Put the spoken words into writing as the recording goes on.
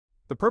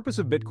The purpose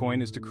of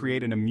Bitcoin is to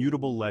create an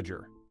immutable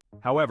ledger.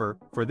 However,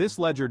 for this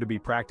ledger to be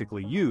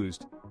practically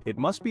used, it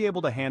must be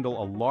able to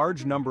handle a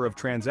large number of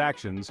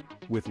transactions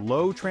with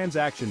low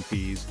transaction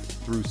fees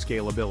through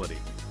scalability.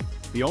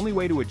 The only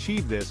way to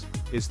achieve this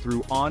is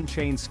through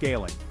on-chain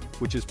scaling,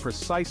 which is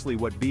precisely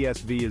what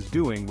BSV is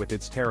doing with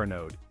its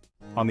Teranode.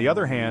 On the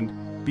other hand,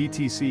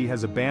 BTC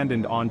has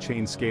abandoned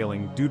on-chain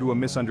scaling due to a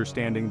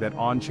misunderstanding that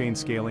on-chain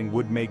scaling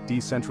would make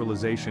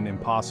decentralization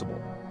impossible.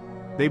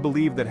 They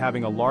believe that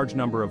having a large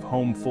number of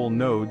home-full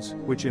nodes,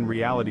 which in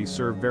reality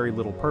serve very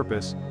little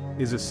purpose,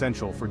 is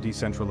essential for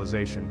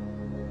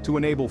decentralization. To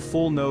enable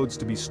full nodes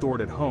to be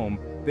stored at home,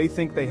 they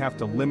think they have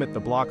to limit the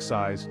block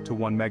size to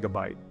 1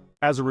 megabyte.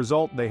 As a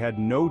result, they had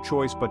no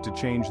choice but to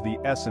change the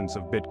essence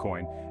of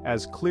Bitcoin,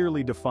 as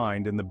clearly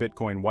defined in the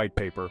Bitcoin white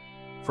paper,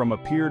 from a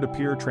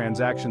peer-to-peer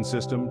transaction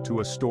system to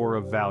a store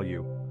of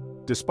value.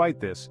 Despite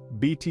this,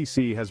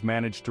 BTC has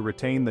managed to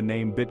retain the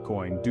name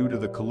Bitcoin due to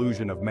the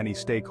collusion of many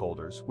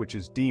stakeholders, which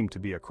is deemed to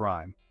be a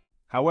crime.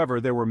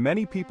 However, there were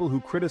many people who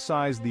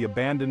criticized the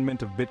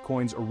abandonment of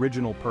Bitcoin's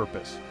original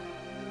purpose.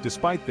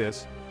 Despite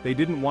this, they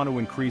didn't want to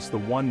increase the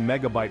 1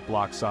 megabyte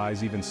block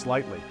size even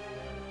slightly.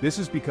 This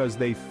is because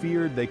they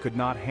feared they could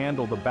not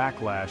handle the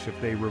backlash if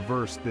they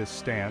reversed this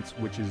stance,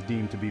 which is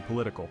deemed to be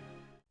political.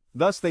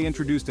 Thus, they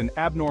introduced an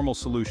abnormal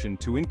solution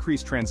to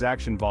increase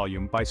transaction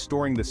volume by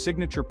storing the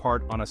signature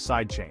part on a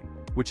sidechain,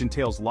 which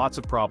entails lots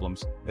of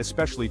problems,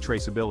 especially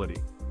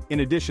traceability. In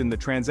addition, the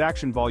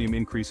transaction volume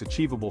increase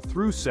achievable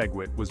through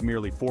seg-wit was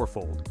merely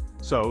fourfold.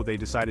 So, they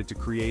decided to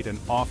create an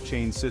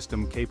off-chain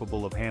system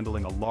capable of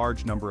handling a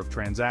large number of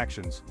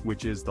transactions,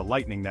 which is the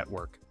Lightning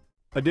Network.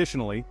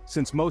 Additionally,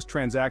 since most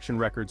transaction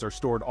records are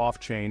stored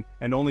off-chain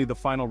and only the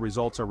final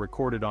results are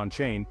recorded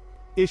on-chain,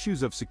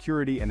 issues of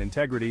security and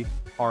integrity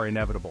are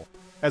inevitable.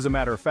 As a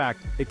matter of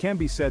fact, it can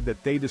be said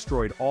that they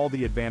destroyed all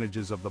the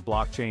advantages of the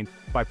blockchain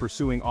by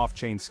pursuing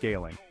off-chain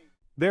scaling.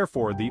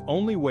 Therefore, the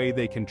only way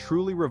they can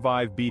truly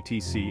revive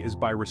BTC is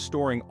by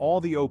restoring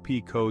all the OP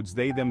codes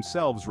they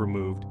themselves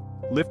removed,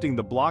 lifting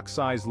the block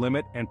size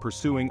limit and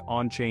pursuing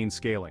on-chain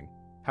scaling.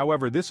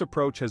 However, this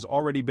approach has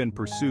already been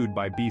pursued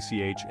by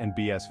BCH and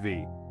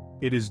BSV.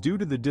 It is due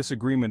to the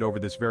disagreement over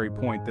this very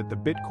point that the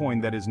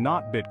Bitcoin that is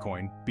not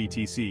Bitcoin,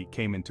 BTC,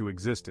 came into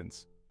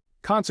existence.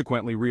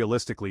 Consequently,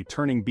 realistically,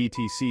 turning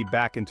BTC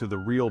back into the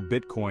real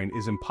Bitcoin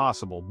is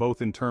impossible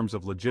both in terms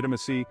of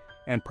legitimacy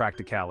and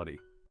practicality.